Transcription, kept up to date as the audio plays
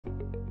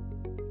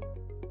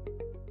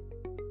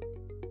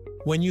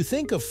When you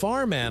think of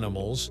farm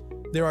animals,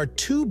 there are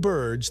two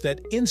birds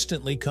that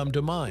instantly come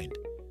to mind: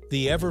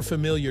 the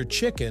ever-familiar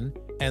chicken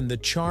and the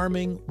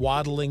charming,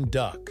 waddling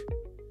duck.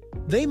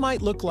 They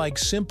might look like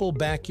simple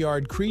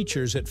backyard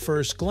creatures at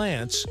first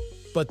glance,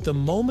 but the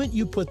moment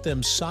you put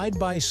them side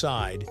by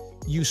side,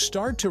 you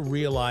start to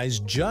realize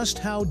just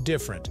how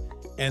different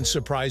and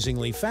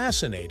surprisingly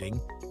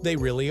fascinating they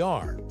really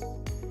are.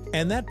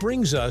 And that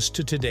brings us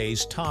to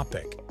today's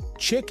topic: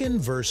 chicken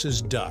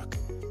versus duck.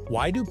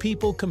 Why do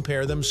people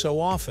compare them so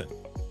often?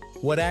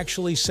 What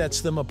actually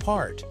sets them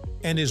apart?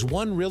 And is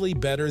one really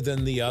better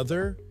than the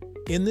other?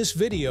 In this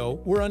video,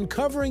 we're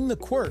uncovering the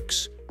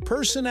quirks,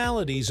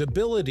 personalities,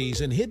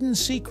 abilities, and hidden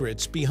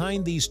secrets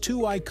behind these two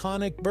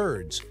iconic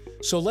birds.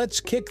 So let's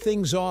kick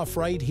things off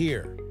right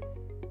here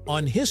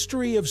on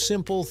History of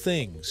Simple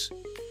Things.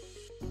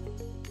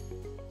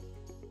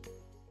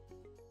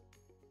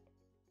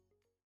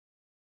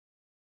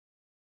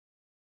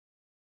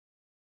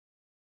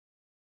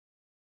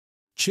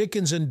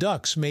 Chickens and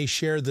ducks may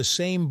share the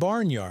same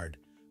barnyard,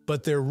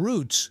 but their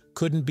roots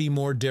couldn't be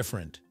more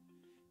different.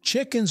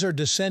 Chickens are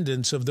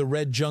descendants of the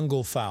red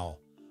jungle fowl,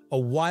 a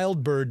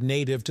wild bird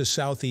native to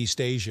Southeast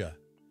Asia.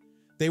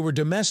 They were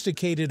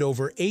domesticated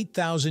over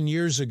 8,000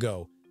 years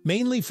ago,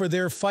 mainly for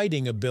their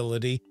fighting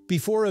ability,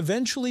 before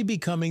eventually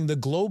becoming the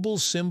global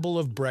symbol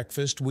of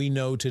breakfast we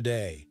know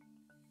today.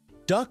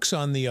 Ducks,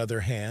 on the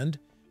other hand,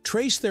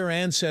 trace their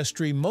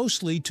ancestry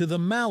mostly to the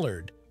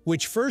mallard,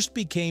 which first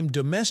became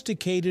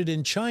domesticated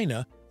in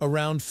China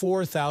around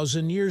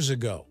 4,000 years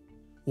ago.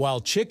 While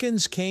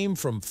chickens came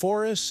from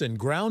forests and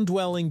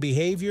ground-dwelling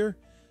behavior,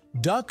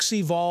 ducks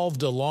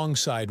evolved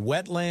alongside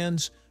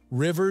wetlands,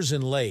 rivers,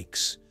 and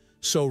lakes.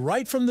 So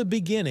right from the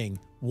beginning,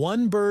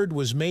 one bird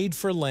was made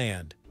for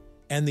land,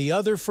 and the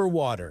other for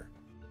water.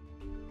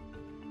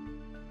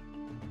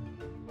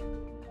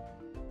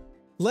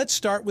 Let's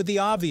start with the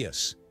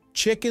obvious.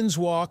 Chickens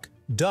walk,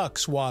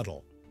 ducks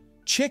waddle.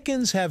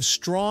 Chickens have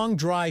strong,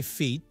 dry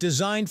feet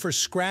designed for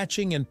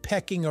scratching and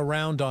pecking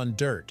around on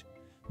dirt.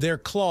 Their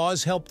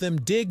claws help them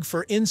dig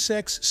for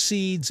insects,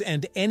 seeds,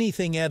 and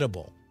anything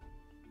edible.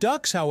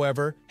 Ducks,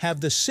 however,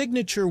 have the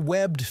signature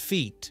webbed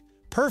feet,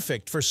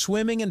 perfect for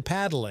swimming and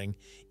paddling,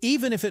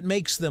 even if it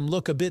makes them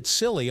look a bit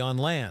silly on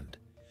land.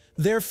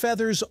 Their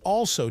feathers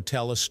also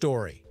tell a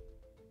story.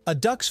 A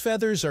duck's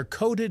feathers are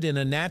coated in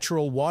a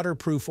natural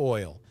waterproof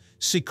oil,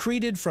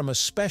 secreted from a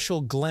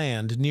special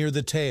gland near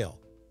the tail.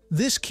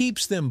 This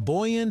keeps them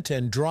buoyant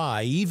and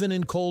dry even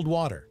in cold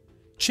water.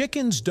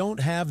 Chickens don't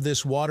have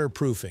this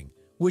waterproofing,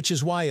 which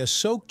is why a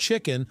soaked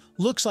chicken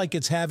looks like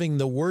it's having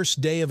the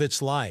worst day of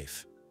its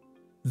life.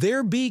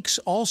 Their beaks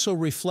also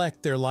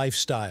reflect their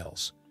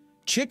lifestyles.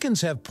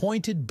 Chickens have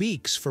pointed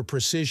beaks for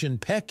precision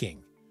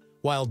pecking,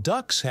 while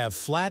ducks have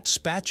flat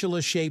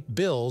spatula-shaped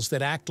bills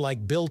that act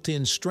like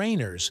built-in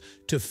strainers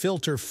to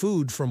filter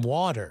food from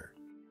water.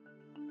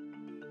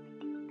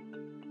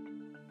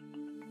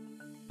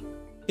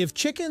 If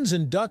chickens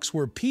and ducks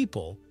were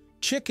people,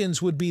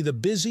 chickens would be the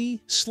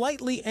busy,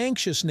 slightly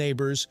anxious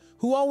neighbors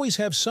who always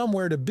have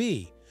somewhere to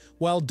be,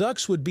 while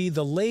ducks would be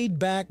the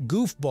laid-back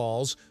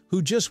goofballs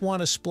who just want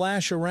to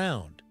splash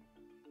around.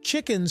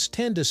 Chickens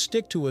tend to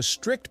stick to a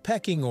strict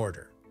pecking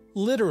order,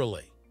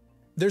 literally.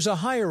 There's a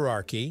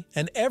hierarchy,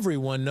 and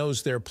everyone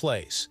knows their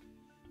place.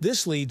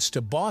 This leads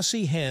to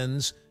bossy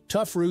hens,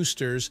 tough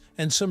roosters,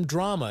 and some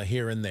drama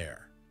here and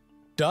there.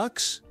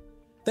 Ducks?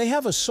 They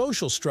have a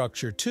social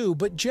structure too,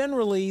 but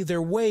generally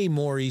they're way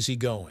more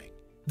easygoing.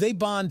 They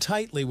bond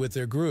tightly with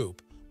their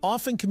group,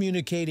 often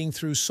communicating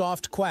through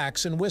soft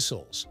quacks and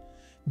whistles.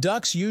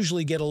 Ducks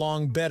usually get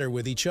along better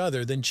with each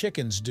other than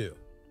chickens do.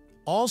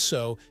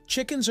 Also,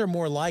 chickens are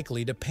more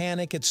likely to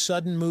panic at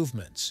sudden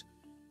movements.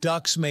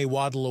 Ducks may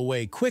waddle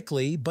away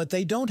quickly, but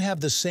they don't have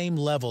the same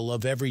level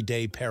of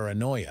everyday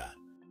paranoia.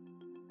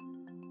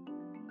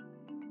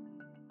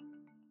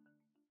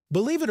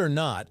 Believe it or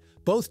not,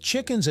 both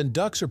chickens and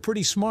ducks are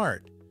pretty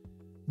smart.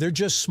 They're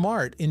just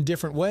smart in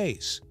different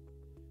ways.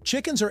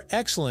 Chickens are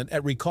excellent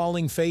at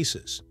recalling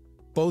faces,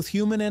 both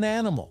human and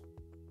animal.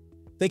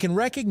 They can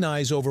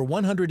recognize over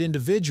 100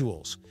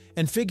 individuals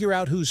and figure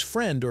out who's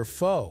friend or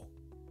foe.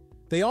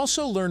 They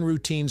also learn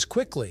routines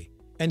quickly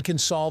and can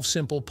solve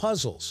simple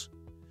puzzles.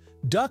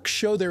 Ducks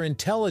show their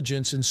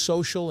intelligence in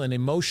social and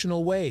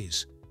emotional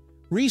ways.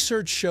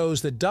 Research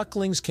shows that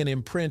ducklings can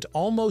imprint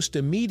almost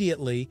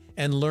immediately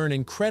and learn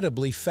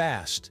incredibly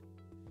fast.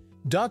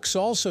 Ducks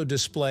also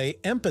display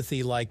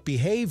empathy-like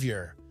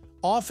behavior,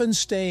 often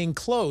staying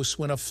close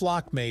when a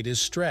flockmate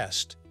is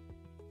stressed.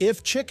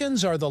 If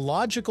chickens are the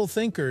logical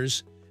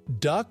thinkers,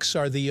 ducks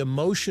are the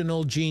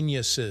emotional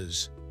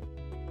geniuses.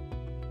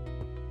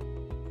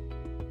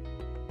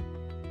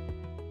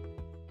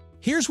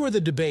 Here's where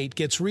the debate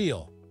gets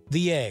real: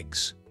 the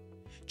eggs.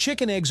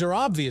 Chicken eggs are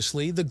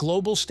obviously the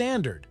global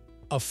standard.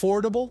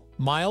 Affordable,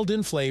 mild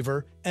in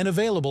flavor, and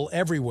available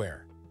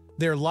everywhere.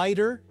 They're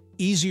lighter,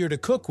 easier to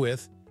cook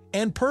with,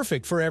 and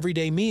perfect for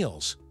everyday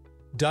meals.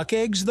 Duck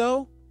eggs,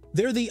 though?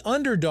 They're the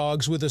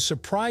underdogs with a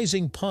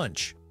surprising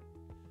punch.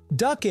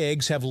 Duck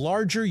eggs have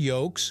larger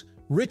yolks,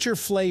 richer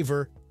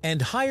flavor,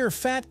 and higher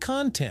fat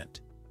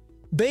content.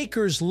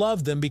 Bakers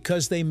love them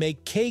because they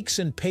make cakes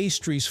and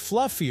pastries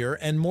fluffier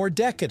and more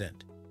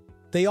decadent.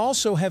 They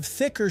also have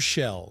thicker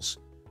shells,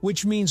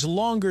 which means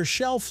longer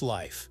shelf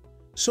life.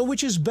 So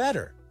which is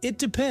better? It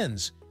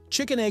depends.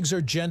 Chicken eggs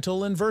are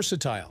gentle and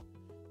versatile.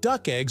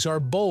 Duck eggs are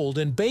bold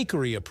and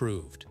bakery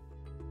approved.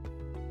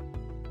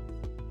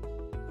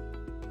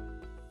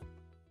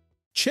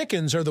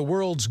 Chickens are the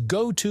world's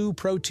go-to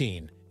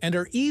protein and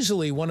are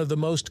easily one of the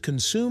most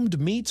consumed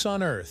meats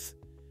on Earth.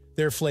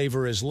 Their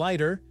flavor is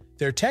lighter,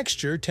 their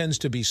texture tends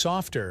to be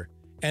softer,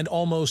 and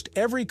almost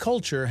every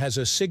culture has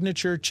a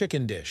signature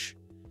chicken dish.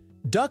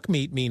 Duck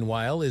meat,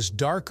 meanwhile, is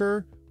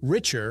darker,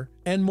 richer,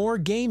 and more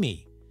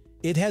gamey.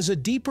 It has a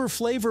deeper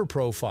flavor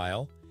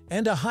profile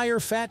and a higher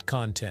fat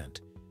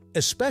content,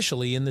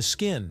 especially in the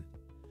skin.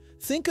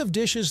 Think of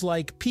dishes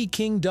like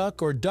Peking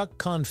duck or duck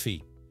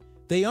confit.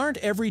 They aren't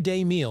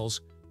everyday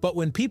meals, but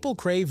when people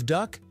crave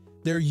duck,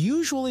 they're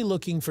usually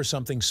looking for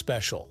something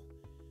special.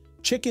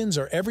 Chickens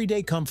are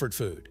everyday comfort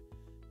food.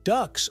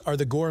 Ducks are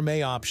the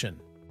gourmet option.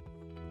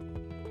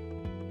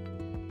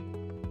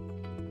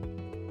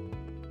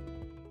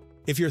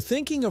 If you're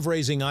thinking of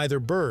raising either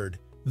bird,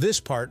 this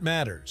part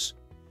matters.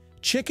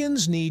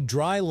 Chickens need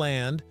dry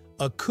land,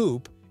 a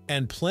coop,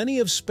 and plenty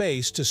of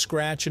space to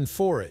scratch and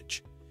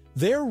forage.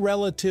 They're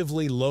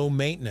relatively low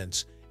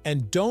maintenance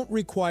and don't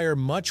require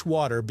much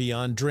water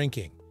beyond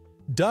drinking.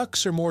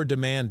 Ducks are more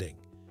demanding.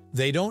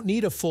 They don't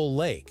need a full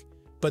lake,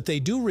 but they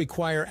do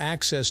require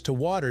access to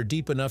water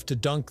deep enough to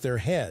dunk their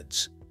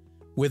heads.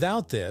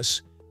 Without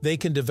this, they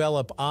can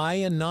develop eye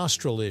and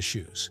nostril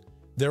issues.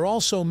 They're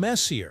also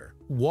messier,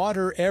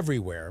 water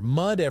everywhere,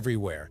 mud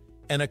everywhere,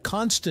 and a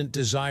constant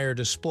desire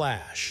to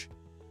splash.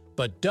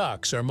 But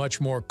ducks are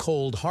much more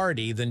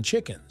cold-hardy than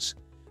chickens.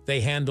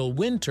 They handle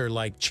winter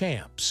like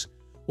champs,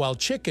 while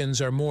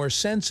chickens are more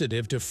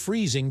sensitive to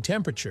freezing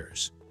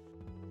temperatures.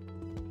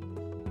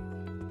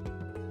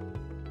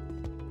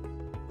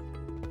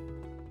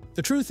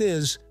 The truth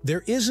is,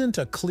 there isn't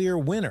a clear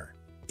winner.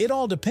 It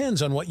all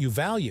depends on what you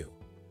value.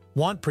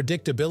 Want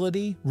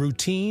predictability,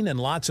 routine, and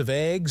lots of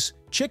eggs?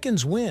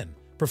 Chickens win.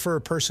 Prefer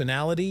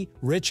personality,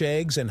 rich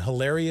eggs, and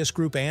hilarious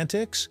group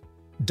antics?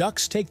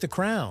 Ducks take the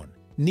crown.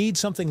 Need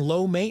something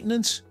low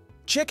maintenance?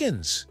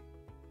 Chickens.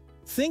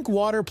 Think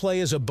water play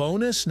is a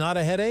bonus, not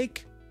a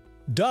headache?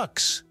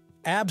 Ducks.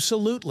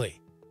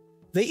 Absolutely.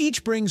 They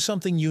each bring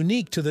something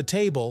unique to the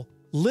table,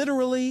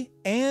 literally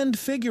and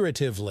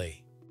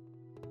figuratively.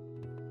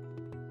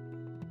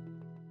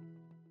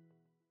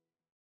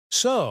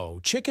 So,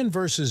 chicken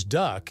versus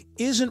duck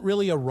isn't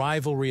really a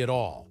rivalry at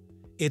all.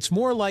 It's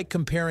more like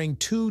comparing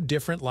two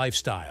different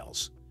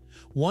lifestyles.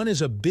 One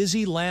is a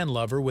busy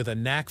landlubber with a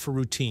knack for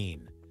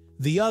routine.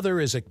 The other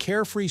is a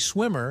carefree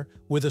swimmer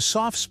with a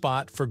soft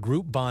spot for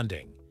group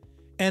bonding.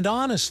 And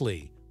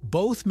honestly,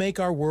 both make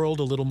our world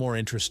a little more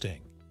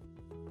interesting.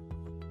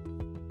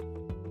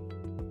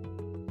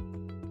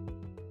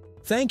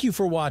 Thank you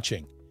for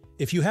watching.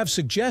 If you have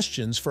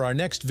suggestions for our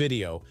next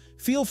video,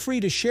 feel free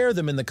to share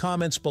them in the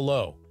comments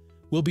below.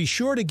 We'll be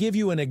sure to give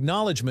you an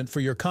acknowledgement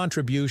for your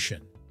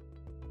contribution.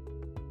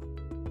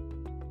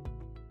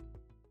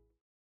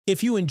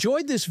 If you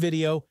enjoyed this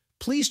video,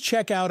 please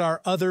check out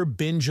our other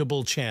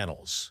bingeable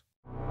channels.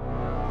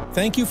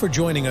 Thank you for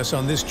joining us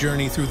on this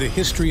journey through the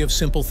history of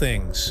simple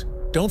things.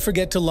 Don't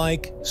forget to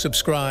like,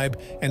 subscribe,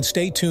 and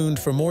stay tuned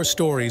for more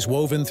stories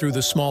woven through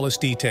the smallest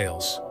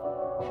details.